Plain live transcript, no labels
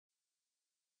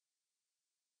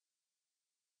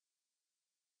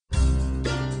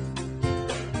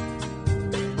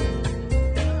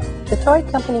The toy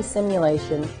company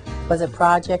simulation was a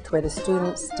project where the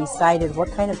students decided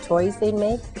what kind of toys they'd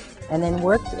make and then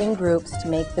worked in groups to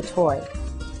make the toy.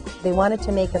 They wanted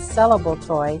to make a sellable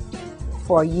toy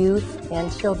for youth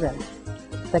and children.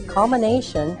 The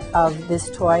culmination of this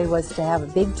toy was to have a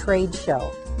big trade show.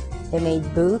 They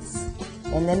made booths,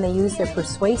 and then they used their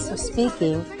persuasive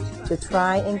speaking to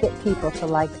try and get people to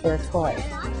like their toy.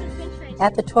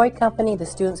 At the toy company, the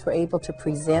students were able to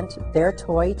present their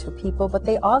toy to people, but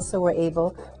they also were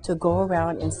able to go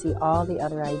around and see all the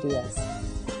other ideas.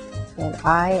 And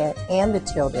I and the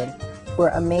children were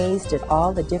amazed at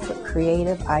all the different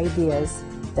creative ideas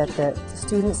that the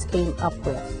students came up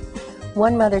with.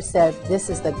 One mother said, "This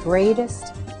is the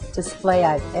greatest display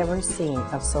I've ever seen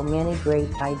of so many great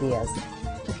ideas."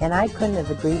 And I couldn't have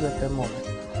agreed with her more.